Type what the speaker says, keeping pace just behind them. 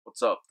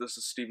What's up? This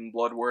is Stephen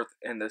Bloodworth,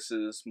 and this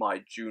is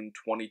my June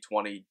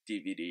 2020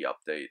 DVD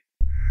update.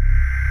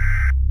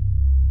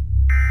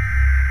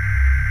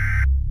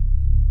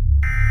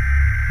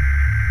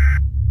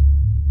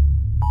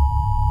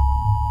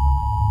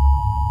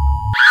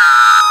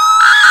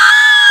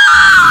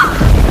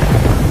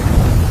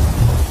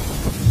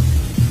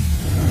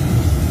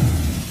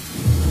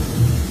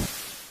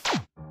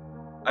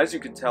 As you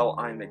can tell,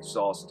 I'm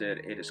exhausted.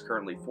 It is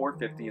currently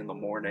 4:50 in the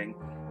morning,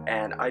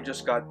 and I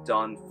just got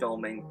done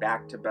filming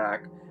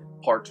back-to-back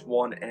parts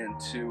 1 and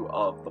 2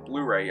 of the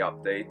Blu-ray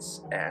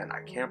updates, and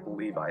I can't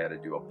believe I had to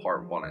do a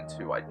part 1 and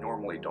 2. I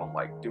normally don't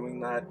like doing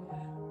that,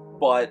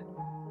 but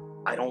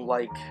I don't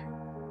like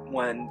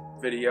when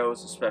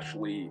videos,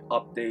 especially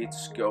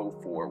updates, go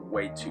for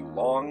way too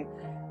long.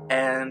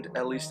 And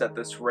at least at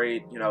this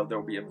rate,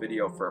 there'll be a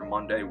video for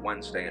Monday,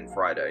 Wednesday, and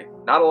Friday.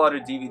 Not a lot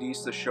of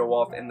DVDs to show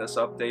off in this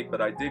update,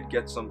 but I did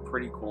get some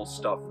pretty cool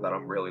stuff that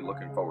I'm really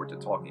looking forward to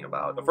talking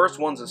about. The first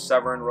one's a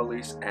Severin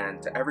release, and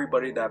to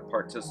everybody that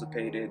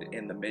participated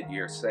in the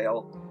mid-year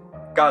sale,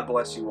 God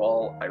bless you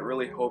all. I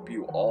really hope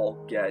you all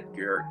get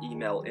your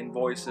email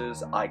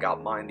invoices. I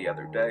got mine the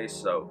other day,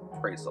 so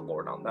praise the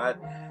Lord on that.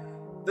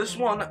 This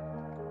one,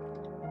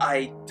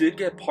 I did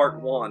get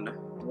part 1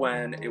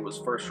 when it was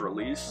first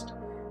released,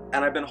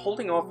 and I've been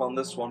holding off on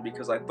this one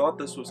because I thought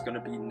this was going to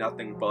be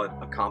nothing but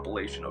a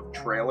compilation of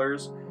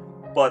trailers,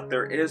 but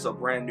there is a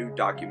brand new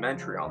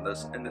documentary on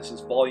this, and this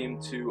is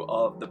volume 2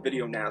 of the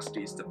Video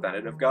Nasties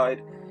Definitive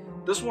Guide.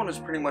 This one is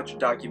pretty much a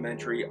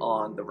documentary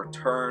on the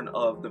return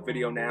of the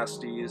Video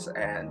Nasties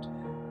and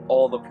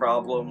all the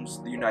problems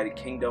the United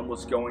Kingdom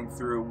was going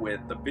through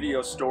with the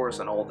video stores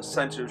and all the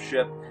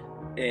censorship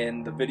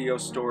in the video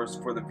stores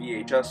for the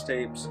VHS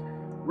tapes.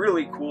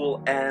 Really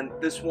cool, and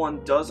this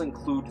one does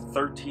include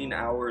 13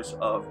 hours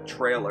of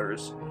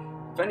trailers.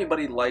 If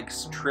anybody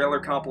likes trailer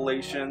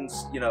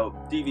compilations,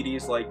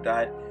 DVDs like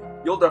that,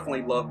 you'll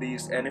definitely love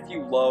these. And if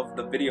you love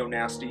the Video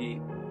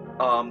Nasty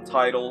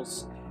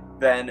titles,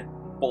 then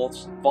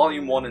both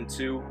Volume 1 and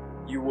 2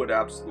 you would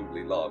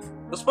absolutely love.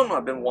 This one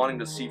I've been wanting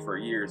to see for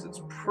years.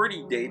 It's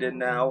pretty dated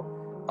now.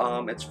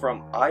 It's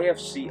from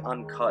IFC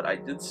Uncut. I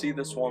did see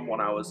this one when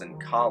I was in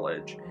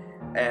college.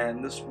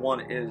 And this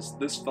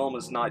film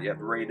is not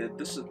yet rated.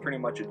 This is pretty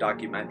much a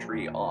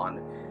documentary on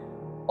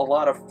a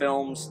lot of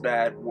films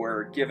that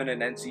were given an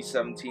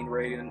NC-17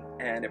 rating,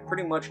 and it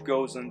pretty much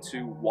goes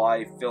into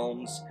why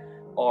films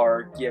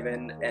are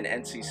given an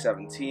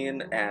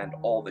NC-17 and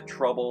all the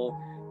trouble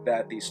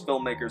that these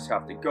filmmakers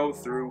have to go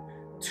through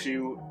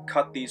to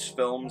cut these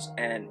films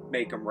and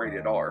make them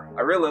rated R.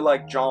 I really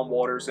like John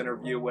Waters'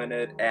 interview in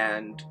it,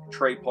 and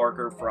Trey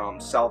Parker from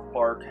South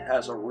Park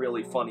has a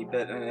really funny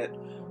bit in it,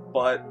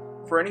 but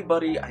for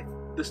anybody,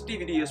 this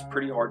DVD is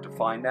pretty hard to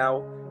find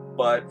now,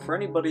 but for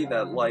anybody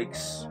that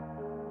likes,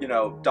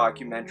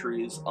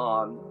 documentaries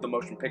on the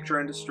motion picture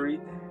industry,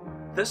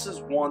 this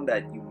is one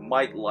that you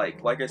might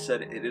like. Like I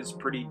said, it is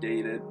pretty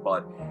dated,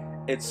 but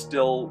it's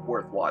still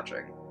worth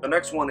watching. The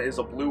next one is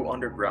a Blue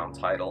Underground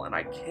title, and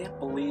I can't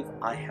believe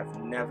I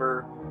have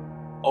never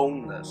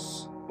owned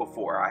this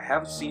before. I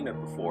have seen it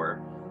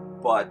before,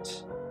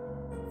 but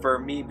for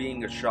me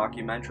being a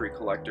shockumentary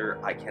collector,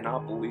 I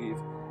cannot believe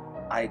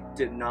I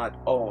did not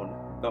own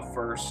the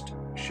first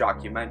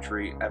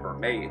shockumentary ever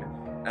made,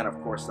 and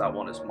of course that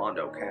one is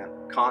Mondo Cane.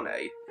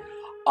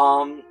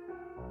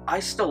 I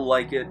still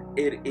like it.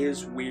 It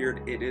is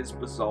weird, it is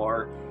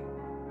bizarre.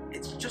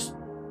 It's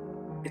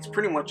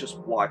pretty much just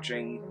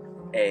watching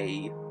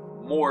a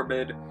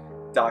morbid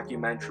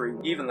documentary.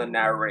 Even the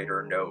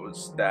narrator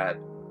knows that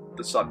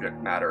the subject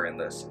matter in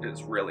this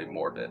is really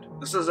morbid.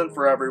 This isn't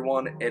for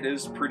everyone, it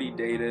is pretty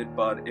dated,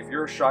 but if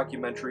you're a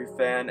shockumentary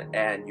fan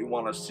and you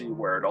want to see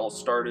where it all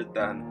started,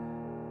 then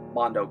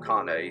Mondo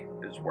Cane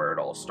is where it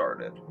all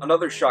started.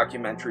 Another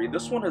shockumentary,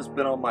 this one has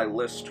been on my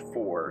list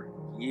for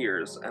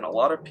years, and a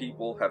lot of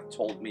people have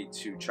told me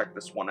to check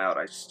this one out.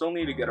 I still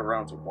need to get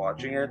around to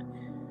watching it,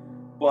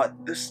 but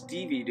this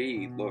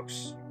DVD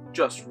looks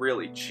just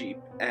really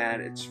cheap,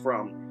 and it's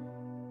from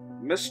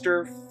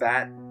Mr.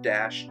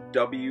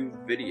 Fat-W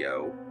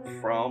Video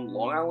from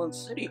Long Island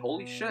City.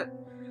 Holy shit.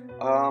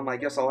 I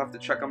guess I'll have to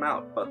check them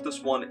out. But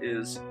this one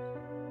is,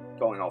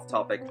 going off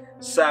topic,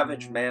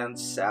 Savage Man,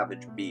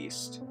 Savage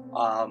Beast.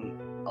 A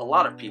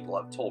lot of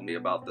people have told me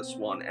about this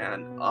one,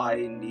 and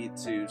I need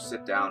to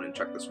sit down and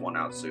check this one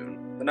out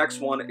soon. The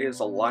next one is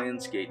a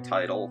Lionsgate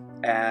title,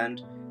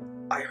 and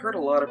I heard a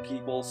lot of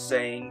people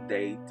saying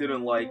they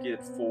didn't like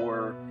it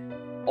for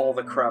all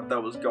the crap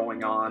that was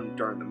going on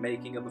during the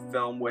making of the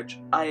film, which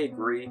I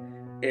agree.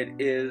 It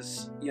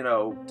is,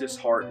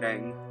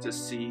 disheartening to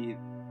see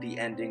the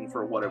ending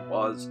for what it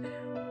was.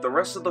 The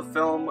rest of the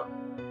film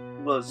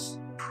was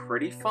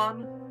pretty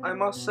fun, I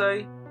must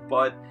say,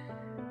 but,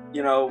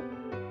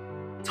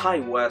 Ty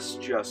West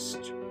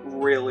just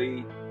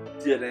really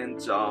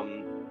didn't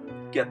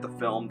get the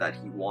film that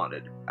he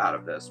wanted out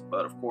of this,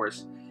 but of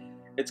course,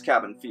 it's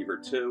Cabin Fever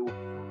too.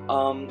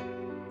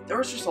 There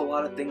was just a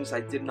lot of things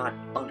I did not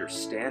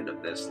understand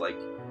of this. Like,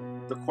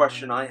 the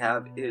question I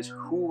have is,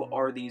 who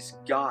are these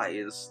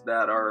guys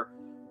that are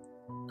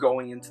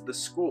going into the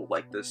school,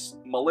 like this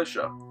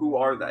militia. Who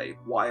are they?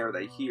 Why are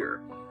they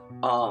here?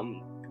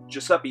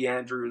 Giuseppe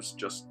Andrews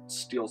just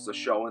steals the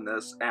show in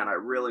this, and I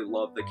really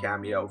love the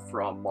cameo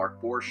from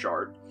Mark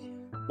Borchardt.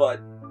 But,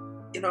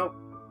 you know,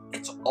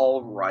 it's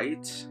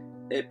alright.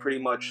 It pretty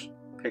much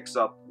picks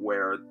up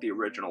where the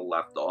original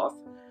left off.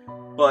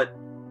 But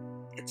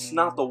it's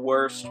not the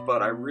worst,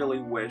 but I really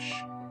wish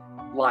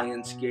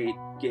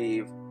Lionsgate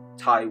gave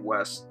Ty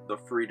West the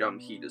freedom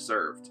he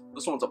deserved.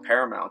 This one's a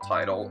Paramount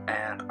title,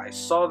 and I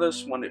saw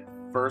this when it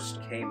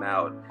first came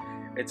out.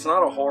 It's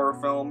not a horror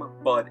film,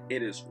 but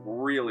it is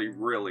really,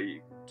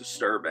 really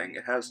disturbing.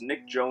 It has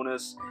Nick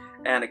Jonas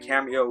and a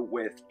cameo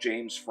with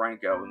James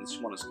Franco, and this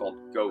one is called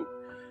Goat.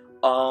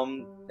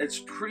 It's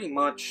pretty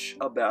much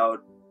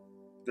about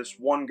this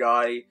one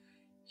guy.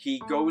 He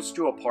goes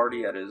to a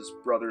party at his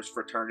brother's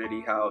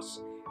fraternity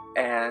house,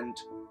 and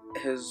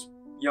his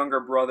younger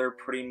brother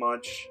pretty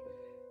much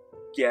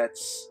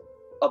gets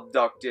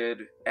abducted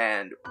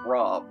and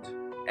robbed,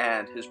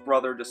 and his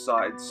brother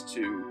decides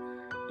to,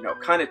 you know,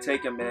 kind of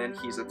take him in.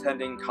 He's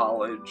attending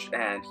college,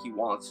 and he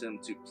wants him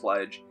to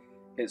pledge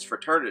his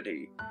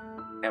fraternity.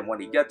 And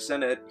when he gets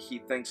in it, he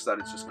thinks that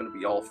it's just going to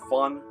be all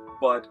fun,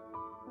 but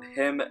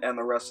him and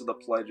the rest of the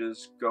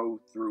pledges go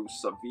through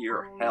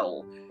severe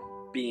hell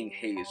being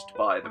hazed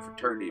by the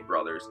fraternity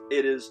brothers.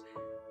 It is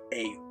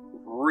a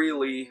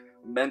really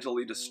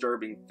mentally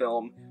disturbing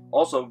film,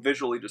 also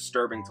visually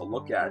disturbing to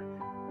look at,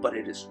 but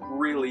it is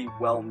really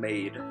well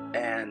made,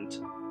 and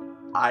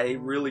I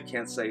really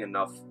can't say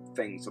enough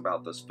things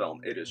about this film.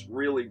 It is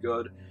really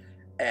good,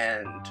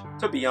 and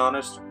to be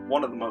honest,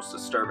 one of the most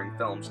disturbing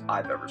films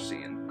I've ever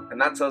seen. And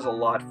that says a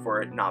lot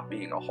for it not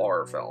being a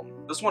horror film.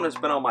 This one has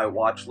been on my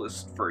watch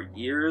list for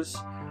years.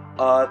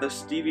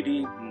 This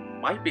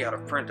DVD might be out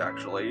of print,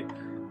 actually.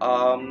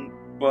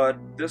 But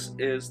this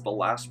is The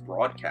Last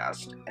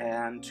Broadcast,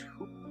 and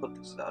who put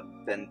this out?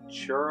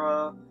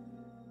 Ventura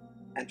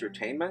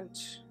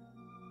Entertainment?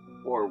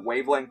 Or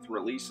Wavelength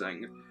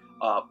Releasing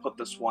put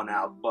this one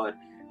out, but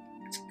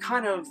it's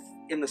kind of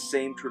in the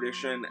same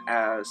tradition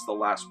as The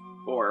Last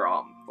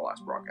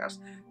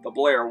Broadcast. The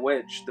Blair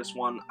Witch, this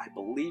one, I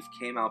believe,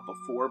 came out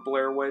before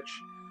Blair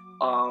Witch.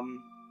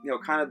 You know,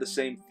 kind of the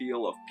same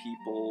feel of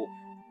people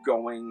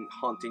going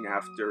hunting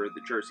after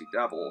the Jersey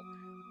Devil.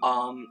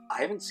 I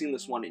haven't seen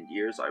this one in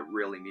years. I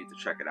really need to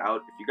check it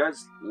out. If you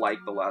guys like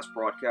The Last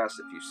Broadcast,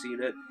 if you've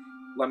seen it,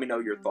 let me know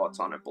your thoughts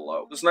on it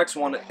below. This next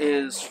one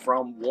is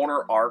from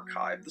Warner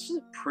Archive. This is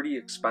a pretty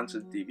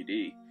expensive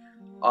DVD.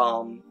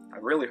 I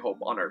really hope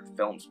Unearthed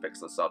Films picks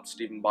this up.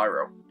 Stephen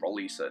Biro,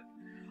 release it.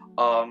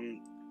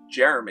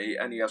 Jeremy,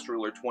 NES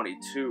Ruler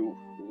 22,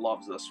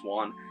 loves this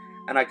one,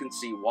 and I can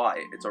see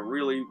why. It's a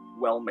really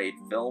well-made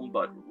film,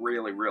 but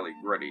really, really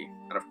gritty.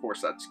 And of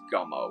course, that's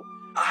Gummo.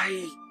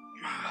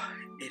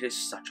 It is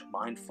such a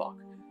mindfuck.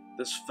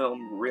 This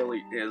film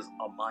really is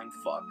a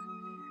mindfuck.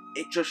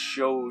 It just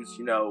shows,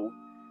 you know,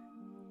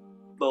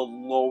 the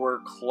lower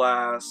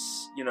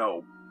class, you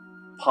know,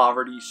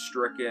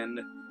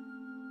 poverty-stricken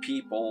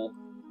people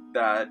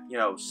that, you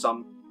know,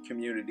 some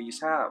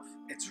communities have.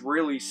 It's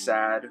really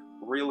sad,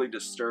 really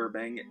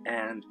disturbing,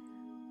 and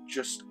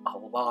just a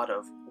lot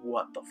of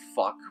what the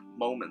fuck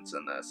moments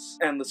in this.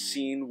 And the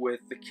scene with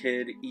the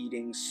kid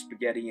eating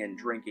spaghetti and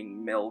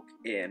drinking milk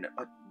in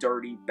a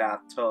dirty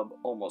bathtub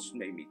almost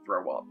made me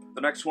throw up.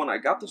 The next one, I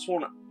got this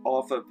one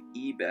off of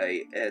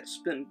eBay. It's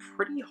been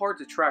pretty hard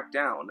to track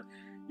down.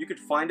 You could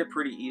find it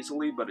pretty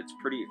easily, but it's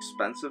pretty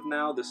expensive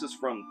now. This is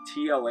from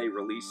TLA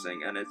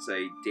Releasing, and it's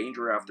a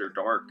Danger After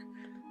Dark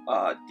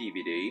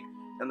DVD.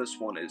 And this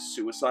one is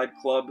Suicide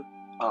Club.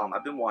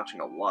 I've been watching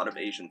a lot of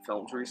Asian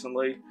films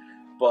recently,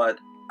 but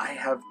I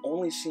have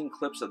only seen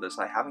clips of this.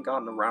 I haven't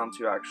gotten around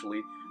to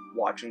actually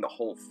watching the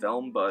whole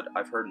film, but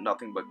I've heard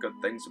nothing but good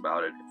things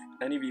about it.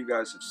 If any of you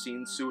guys have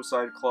seen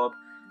Suicide Club,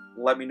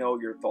 let me know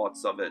your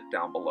thoughts of it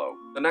down below.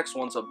 The next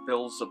one's a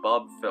Bill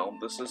Zabub film.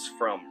 This is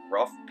from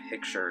Rough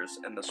Pictures,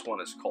 and this one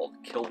is called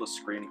Kill the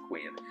Scream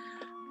Queen.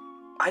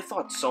 I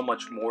thought so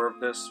much more of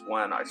this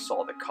when I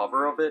saw the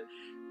cover of it,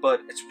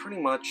 but it's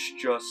pretty much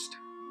just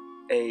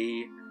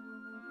a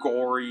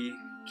gory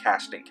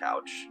casting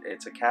couch.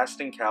 It's a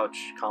casting couch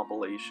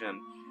compilation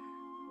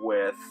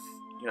with,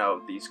 you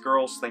know, these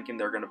girls thinking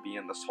they're going to be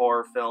in this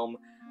horror film,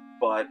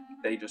 but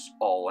they just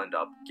all end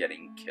up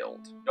getting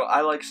killed. You know,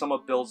 I like some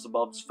of Bill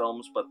Zabub's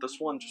films, but this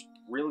one just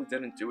really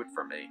didn't do it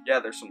for me. Yeah,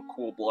 there's some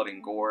cool blood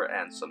and gore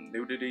and some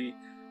nudity,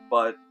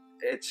 but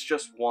it's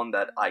just one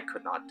that I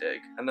could not dig.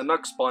 And the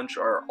next bunch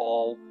are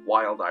all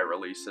Wild Eye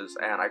releases,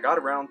 and I got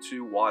around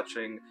to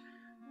watching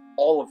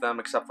all of them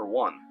except for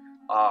one.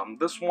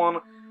 This one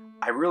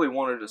I really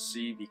wanted to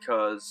see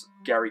because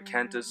Gary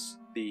Kent is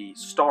the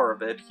star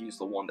of it. He's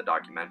the one the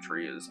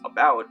documentary is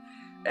about,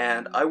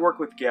 and I work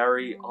with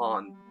Gary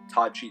on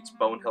Todd Sheets'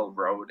 Bonehill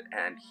Road,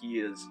 and he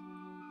is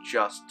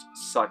just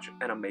such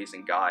an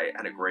amazing guy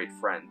and a great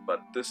friend.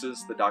 But this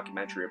is the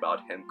documentary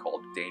about him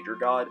called Danger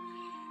God.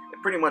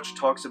 It pretty much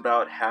talks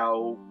about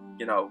how,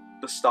 you know,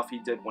 the stuff he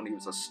did when he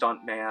was a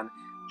stuntman,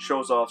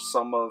 shows off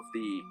some of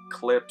the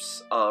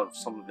clips of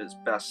some of his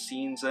best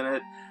scenes in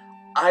it.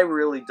 I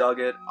really dug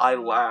it. I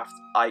laughed.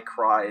 I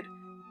cried.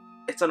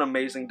 It's an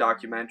amazing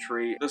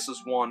documentary. This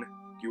is one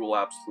you will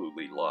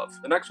absolutely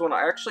love. The next one,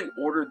 I actually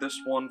ordered this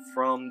one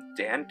from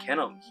Dan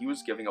Kinham. He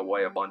was giving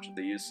away a bunch of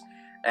these,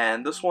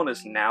 and this one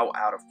is now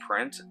out of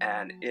print,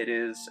 and it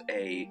is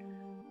a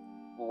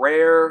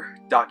rare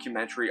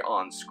documentary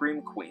on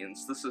Scream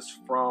Queens. This is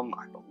from,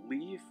 I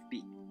believe,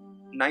 the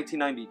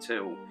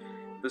 1992.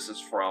 This is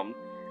from,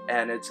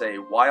 and it's a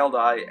Wild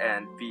Eye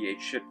and VH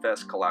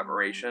Shitfest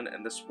collaboration,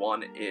 and this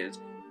one is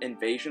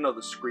Invasion of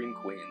the Scream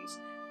Queens.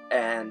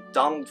 And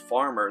Donald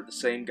Farmer, the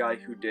same guy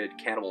who did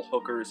Cannibal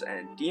Hookers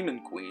and Demon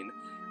Queen,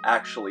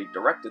 actually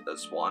directed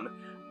this one.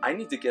 I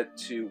need to get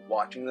to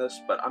watching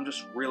this, but I'm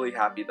just really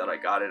happy that I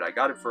got it. I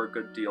got it for a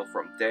good deal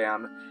from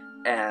Dan,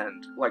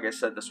 and like I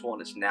said, this one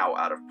is now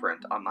out of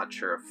print. I'm not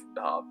sure if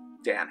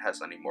Dan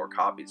has any more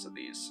copies of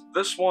these.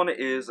 This one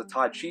is a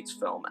Todd Sheets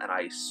film, and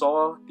I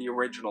saw the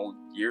original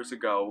years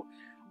ago.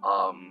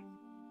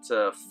 It's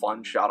a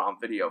fun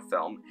shot-on-video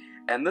film.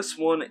 And this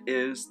one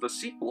is the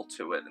sequel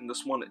to it, and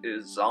this one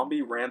is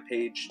Zombie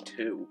Rampage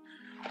 2.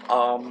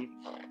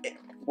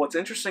 What's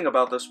interesting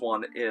about this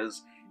one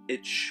is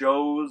it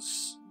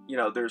shows, you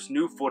know, there's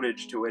new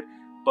footage to it,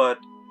 but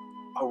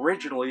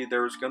originally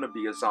there was going to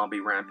be a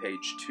Zombie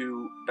Rampage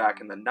 2 back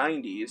in the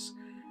 90s.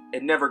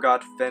 It never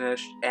got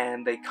finished,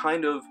 and they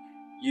kind of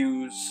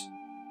use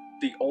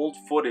the old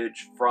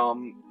footage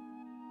from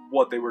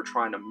what they were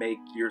trying to make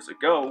years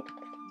ago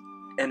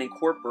and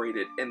incorporate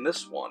it in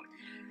this one.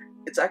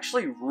 It's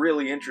actually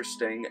really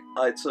interesting.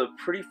 It's a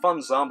pretty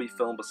fun zombie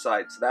film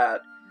besides that.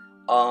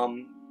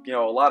 You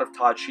know, a lot of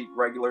Todd Sheet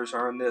regulars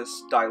are in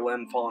this.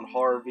 Dylan Vaughn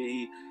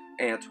Harvey,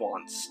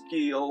 Antoine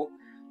Steele,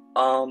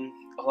 a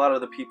lot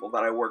of the people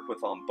that I work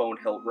with on Bone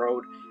Hill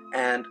Road,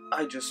 and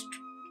I just,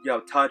 you know,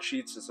 Todd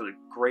Sheets is a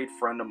great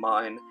friend of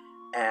mine,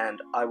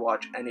 and I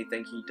watch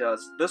anything he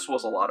does. This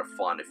was a lot of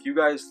fun. If you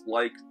guys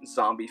like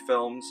zombie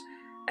films,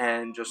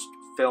 and just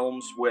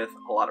films with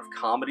a lot of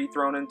comedy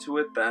thrown into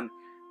it, then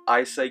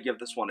I say give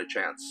this one a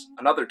chance.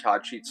 Another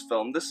Todd Sheets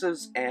film. This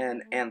is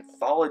an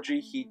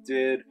anthology he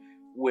did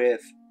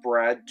with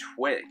Brad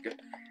Twigg.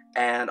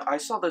 And I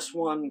saw this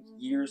one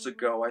years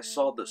ago. I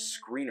saw the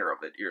screener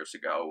of it years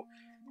ago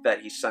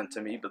that he sent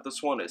to me, but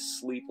this one is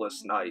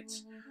Sleepless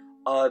Nights.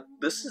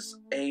 This is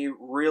a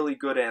really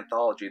good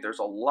anthology. There's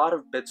a lot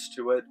of bits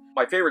to it.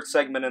 My favorite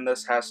segment in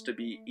this has to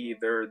be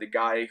either the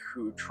guy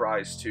who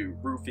tries to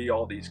roofie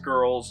all these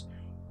girls,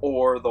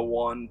 or the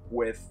one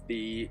with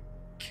the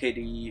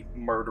kitty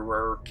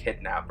murderer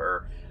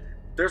kidnapper.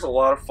 There's a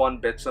lot of fun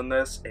bits in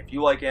this. If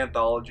you like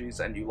anthologies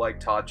and you like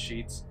Todd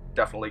Sheets,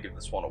 definitely give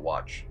this one a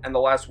watch. And the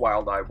last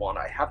Wild Eye one,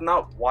 I have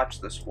not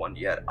watched this one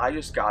yet. I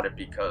just got it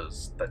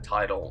because the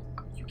title,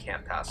 you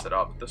can't pass it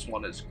up. This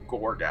one is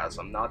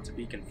Goregasm, not to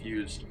be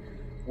confused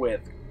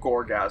with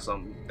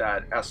Goregasm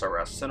that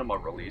SRS Cinema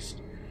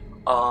released.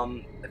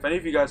 If any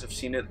of you guys have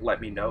seen it,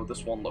 let me know.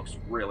 This one looks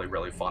really,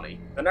 really funny.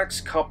 The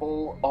next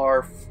couple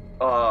are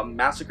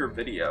Massacre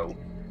Video.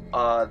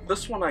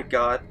 This one I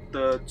got.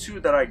 The two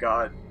that I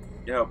got,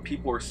 you know,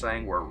 people were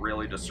saying were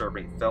really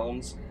disturbing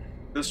films.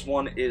 This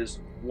one is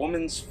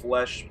Woman's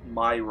Flesh,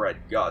 My Red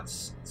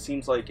Guts.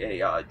 Seems like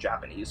a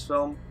Japanese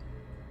film,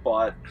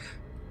 but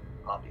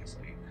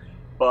obviously.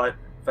 But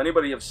if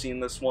anybody have seen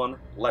this one,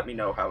 let me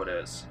know how it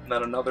is. And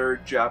then another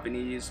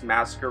Japanese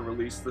Massacre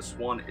release. This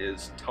one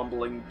is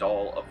Tumbling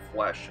Doll of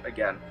Flesh.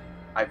 Again,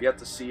 I've yet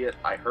to see it.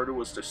 I heard it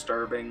was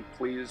disturbing.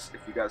 Please, if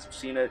you guys have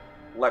seen it,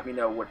 let me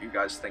know what you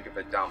guys think of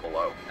it down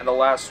below. And the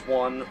last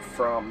one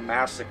from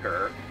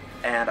Massacre,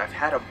 and I've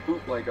had a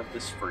bootleg of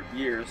this for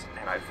years,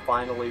 and I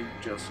finally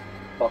just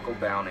buckled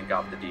down and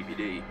got the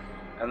DVD.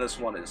 And this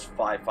one is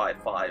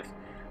 555.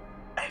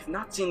 I have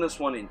not seen this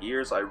one in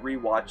years. I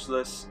rewatched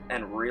this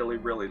and really,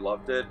 really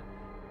loved it.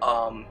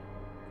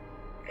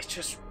 It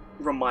just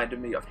reminded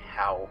me of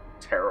how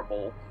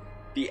terrible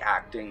the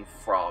acting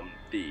from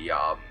the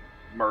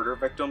murder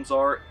victims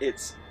are.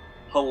 It's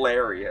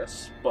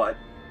hilarious, but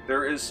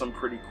there is some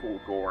pretty cool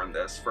gore in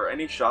this. For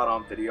any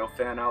shot-on-video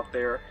fan out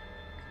there,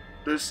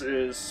 this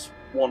is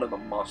one of the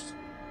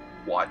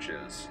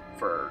must-watches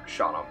for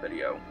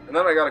shot-on-video. And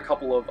then I got a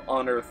couple of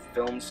Unearthed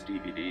Films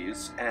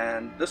DVDs,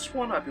 and this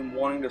one I've been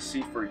wanting to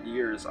see for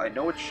years. I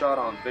know it's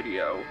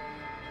shot-on-video,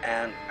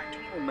 and I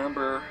don't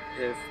remember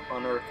if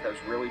Unearthed has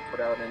really put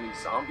out any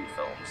zombie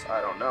films.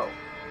 I don't know.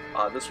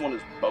 This one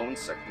is Bone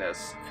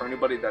Sickness. For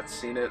anybody that's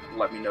seen it,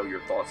 let me know your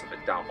thoughts of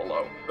it down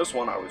below. This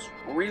one I was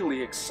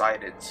really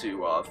excited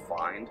to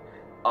find.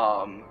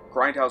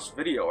 Grindhouse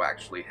Video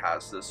actually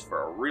has this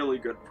for a really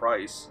good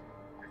price.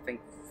 I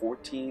think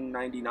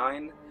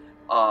 $14.99.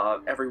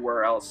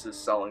 Everywhere else is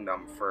selling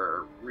them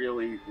for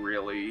really,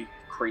 really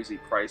crazy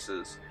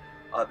prices.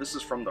 This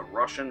is from the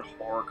Russian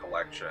Horror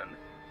Collection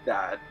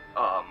that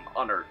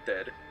Unearthed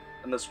did.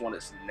 And this one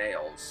is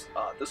Nails.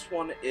 This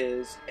one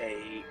is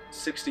a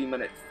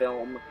 60-minute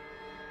film.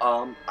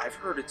 I've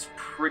heard it's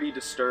pretty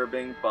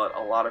disturbing, but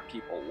a lot of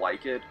people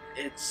like it.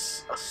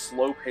 It's a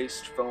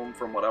slow-paced film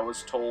from what I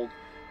was told,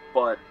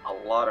 but a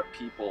lot of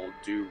people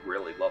do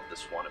really love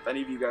this one. If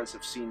any of you guys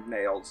have seen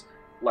Nails,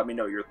 Let me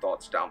know your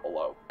thoughts down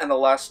below. And the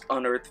last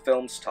Unearthed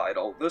Films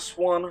title, this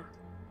one,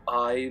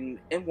 I'm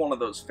in one of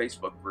those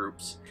Facebook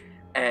groups,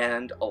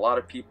 and a lot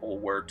of people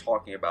were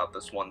talking about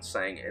this one,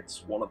 saying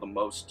it's one of the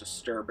most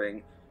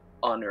disturbing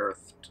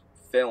unearthed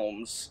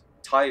films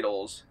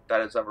titles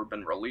that has ever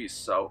been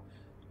released. So,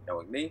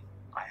 knowing me,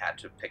 I had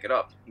to pick it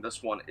up.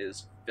 This one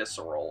is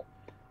Visceral.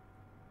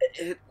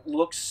 It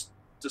looks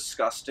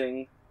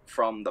disgusting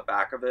from the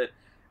back of it.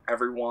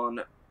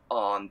 Everyone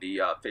on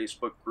the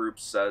Facebook group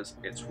says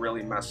it's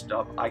really messed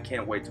up. I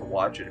can't wait to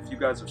watch it. If you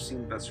guys have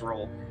seen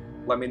Visceral,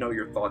 let me know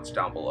your thoughts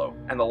down below.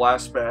 And the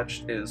last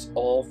batch is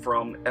all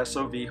from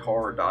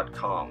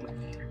SOVHorror.com.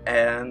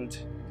 And,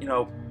 you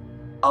know,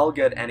 I'll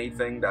get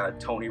anything that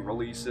Tony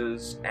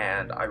releases,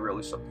 and I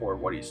really support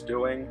what he's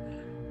doing.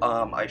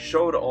 I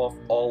showed off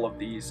all of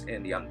these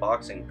in the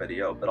unboxing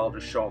video, but I'll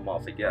just show them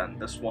off again.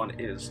 This one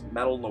is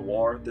Metal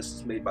Noir. This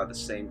is made by the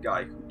same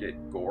guy who did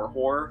Gore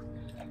Horror.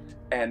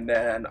 And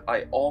then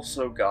I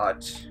also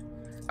got,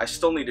 I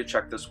still need to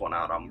check this one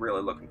out. I'm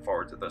really looking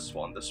forward to this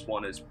one. This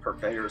one is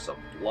Purveyors of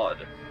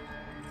Blood.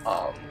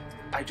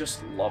 I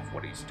just love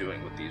what he's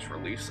doing with these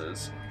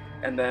releases.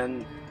 And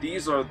then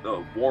these are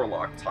the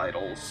Warlock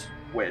titles,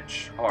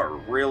 which are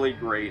really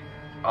great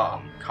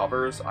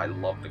covers. I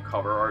love the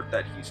cover art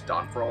that he's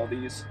done for all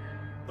these.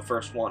 The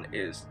first one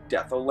is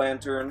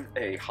Death-O-Lantern,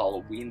 a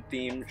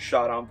Halloween-themed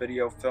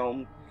shot-on-video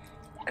film.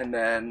 And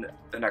then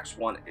the next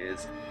one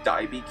is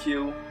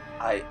DieBQ.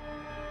 I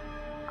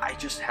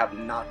just have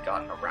not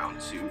gotten around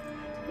to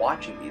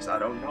watching these. I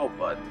don't know,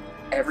 but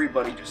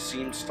everybody just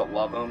seems to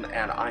love them,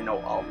 and I know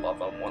I'll love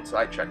them once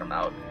I check them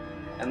out.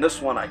 And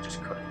this one I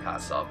just couldn't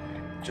pass up.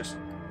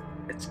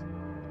 It's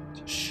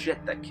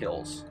shit that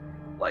kills.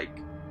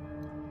 Like,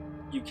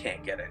 you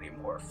can't get any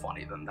more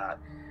funny than that.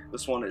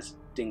 This one is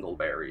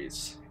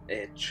Dingleberries.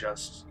 It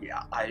just,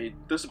 yeah,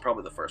 this is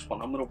probably the first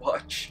one I'm gonna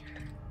watch.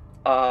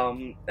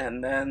 And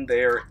then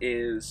there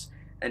is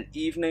An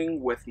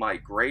Evening with My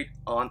Great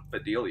Aunt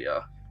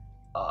Bedelia.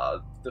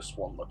 This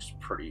one looks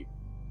pretty,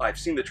 I've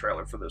seen the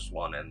trailer for this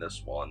one, and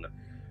this one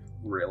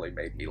really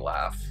made me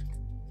laugh.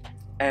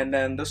 And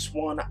then this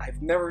one,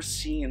 I've never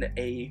seen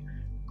a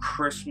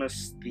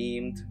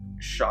Christmas-themed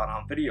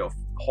shot-on-video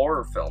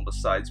horror film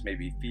besides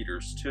maybe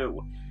Feeders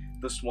 2.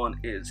 This one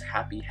is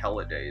Happy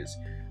Holidays.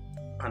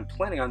 I'm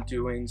planning on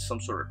doing some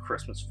sort of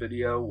Christmas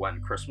video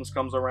when Christmas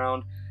comes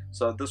around,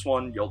 so this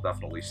one you'll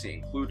definitely see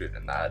included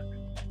in that.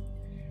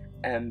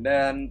 And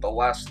then the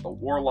last of the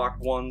Warlock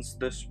ones,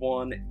 this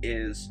one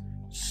is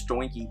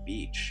Stoinky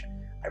Beach.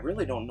 I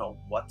really don't know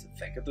what to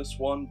think of this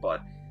one,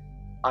 but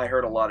I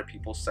heard a lot of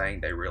people saying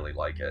they really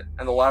like it.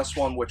 And the last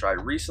one, which I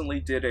recently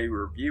did a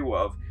review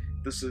of,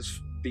 this is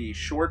the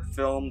short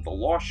film, the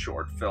lost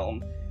short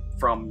film,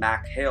 from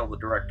Mac Hale, the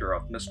director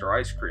of Mr.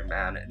 Ice Cream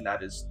Man, and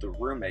that is The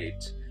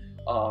Roommate.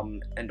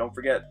 And don't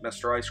forget,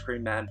 Mr. Ice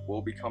Cream Man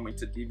will be coming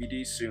to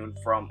DVD soon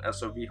from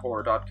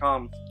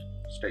SOVHorror.com.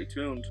 Stay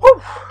tuned.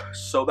 Whew.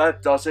 So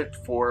that does it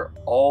for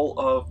all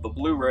of the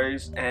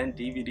Blu-rays and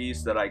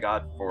DVDs that I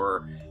got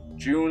for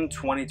June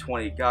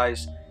 2020.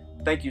 Guys,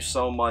 thank you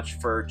so much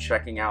for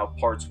checking out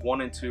parts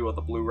 1 and 2 of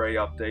the Blu-ray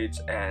updates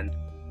and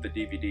the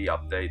DVD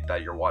update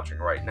that you're watching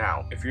right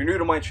now. If you're new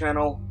to my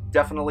channel,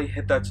 definitely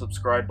hit that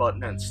subscribe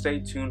button and stay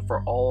tuned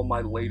for all of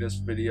my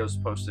latest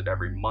videos posted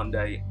every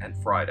Monday and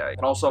Friday.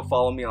 And also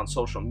follow me on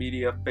social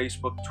media,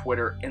 Facebook,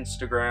 Twitter,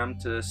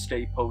 Instagram, to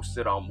stay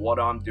posted on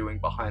what I'm doing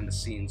behind the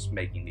scenes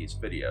making these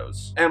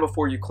videos. And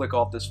before you click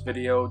off this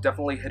video,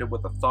 definitely hit it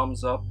with a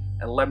thumbs up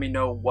and let me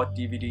know what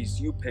DVDs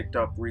you picked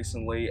up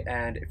recently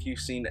and if you've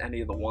seen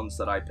any of the ones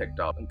that I picked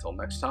up. Until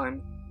next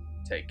time,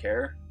 take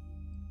care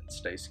and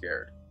stay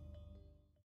scared.